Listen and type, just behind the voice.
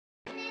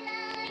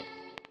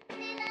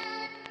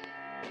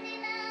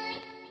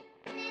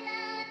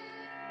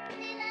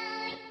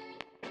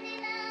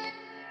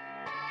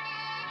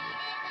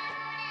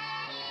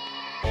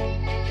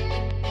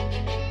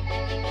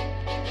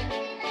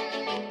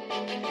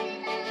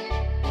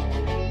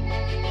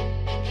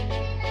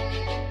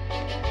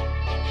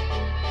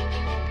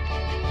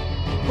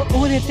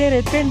ਉਹਨੇ ਤੇਰੇ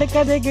ਪਿੰਡ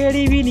ਕਦੇ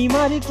ਗੇੜੀ ਵੀ ਨਹੀਂ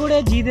ਮਾਰੀ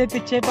ਕੁੜੇ, ਜਿਹਦੇ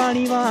ਪਿੱਛੇ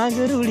ਪਾਣੀ ਵਾਂਗ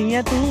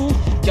ਰੂੜੀਆਂ ਤੂੰ।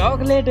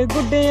 ਚੌਕਲੇਟ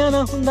ਗੁੱਡਿਆਂ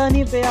ਨਾ ਹੁੰਦਾ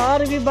ਨੀ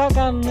ਪਿਆਰ ਵੀ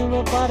ਬਾਕਨ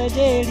ਵਪਾਰ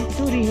ਜਿਹੜੀ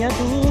ਤੁਰੀਆਂ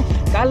ਤੂੰ।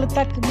 ਕੱਲ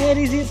ਤੱਕ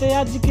ਮੇਰੀ ਸੀ ਤੇ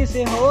ਅੱਜ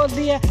ਕਿਸੇ ਹੋਰ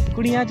ਦੀ ਐ,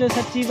 ਕੁੜੀਆਂ ਚੋਂ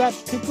ਸੱਚੀ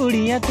ਵੱਖ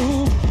ਕੁੜੀਆਂ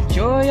ਤੂੰ।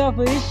 ਸ਼ੋਅ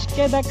ਆਫ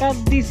ਇਸ਼ਕ ਦਾ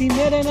ਕਰਦੀ ਸੀ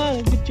ਮੇਰੇ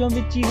ਨਾਲ, ਵਿੱਚੋਂ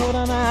ਵਿੱਚ ਹੀ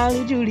ਹੋਰਾਂ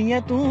ਨਾਲ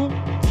ਜੁੜੀਆਂ ਤੂੰ।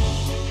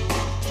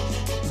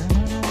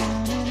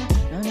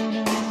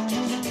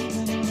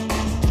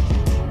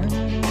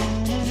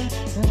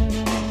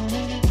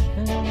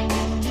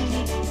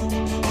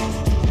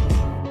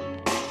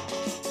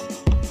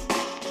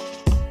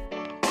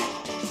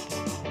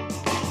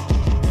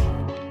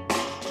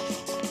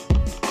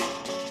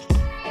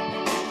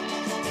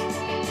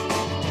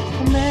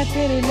 मैं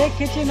तेरे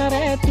लेखे च न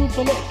रह तू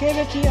भुलेखे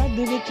विच, अग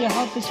विच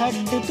हथ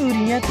छड्ड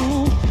तुरियां तू।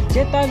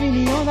 चेता भी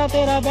नहीं आउंदा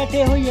तेरा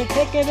बैठे होइए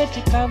ठेके विच,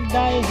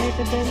 करदा ए हेट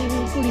दिल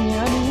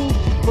कुड़ियां नूं।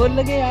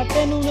 भुल गया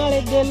तैनू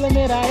नाले दिल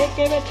मेरा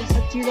एके विच,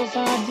 सच्ची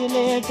दसां अज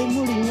लेट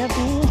मुड़ियां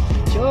तू।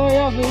 शोअ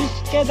ऑफ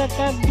इश्क दा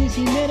करदी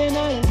सी मेरे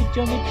नाल,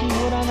 विचों विच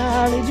होरां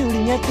नाल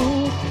जुड़ियां तू।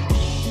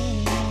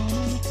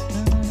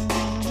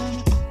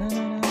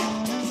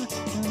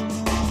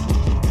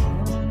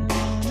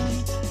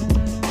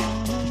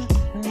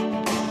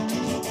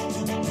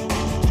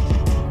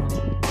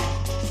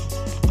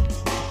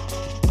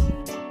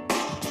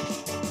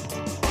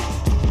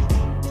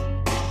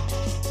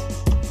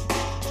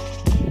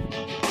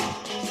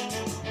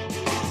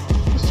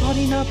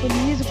 सॉरी ना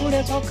प्लीज कुड़े,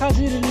 सौखा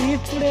सी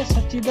रिलीफ कुड़े,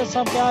 सच्ची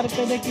दसा प्यार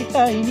कदे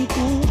कीता ही नहीं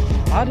तू।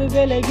 हर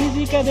वेले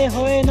बिजी कदे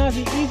होए ना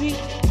भी ईजी,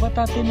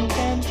 पता तेनू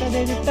टाइम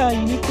कदे दिता ही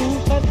नहीं तू।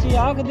 सच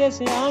आखदे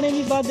सियाणे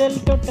भी बादल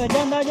टुट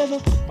जांदा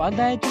जदों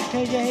पादा है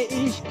झूठे जहे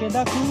इश्क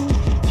दा खूह।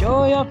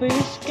 शोअ ऑफ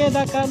इश्क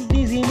दा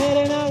करदी सी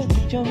मेरे नाल,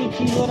 विचों विच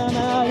होरां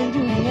नाल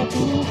जुड़ियां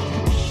तू।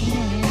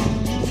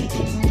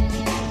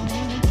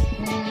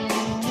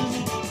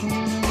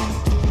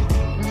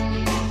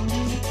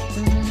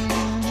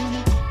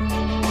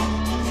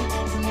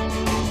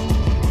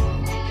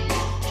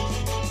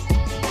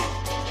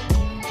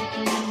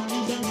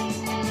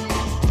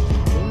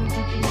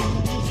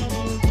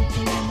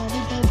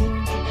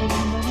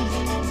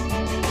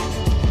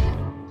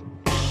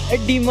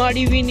 एड्डी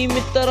माड़ी भी नहीं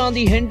मित्तरां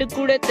दी हिंड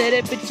कुड़े,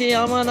 तेरे पिछे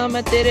आवां ना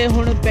मैं तेरे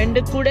हुण पिंड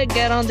कुड़े।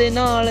 गैरां दे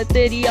नाल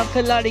तेरी अख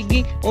लड़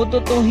गई,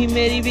 उदों तो ही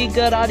मेरी भी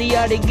गरारी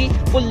अड़ गई।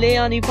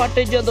 भुल्लिया नी फट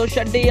जदों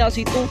छड्डिया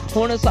सी तू,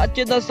 हुण सच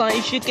दसां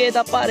इश्के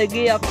दा भर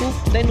गया खूह।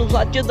 तैनू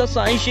सच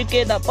दसां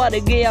इश्के दा भर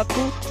गया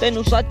खूह,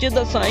 तैनू सच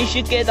दसां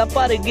इश्के दा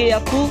भर गया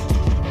खूह।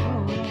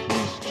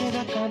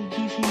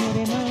 करदी सी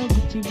मेरे नाल,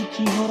 विच विच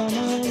होरां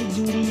नाल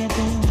जुड़ियां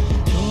तू।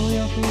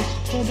 शोअ ऑफ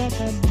इश्क दा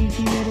करदी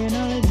सी मेरे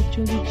नाल,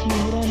 विचों विच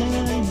होरां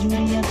नाल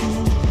जुड़ियां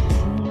तू।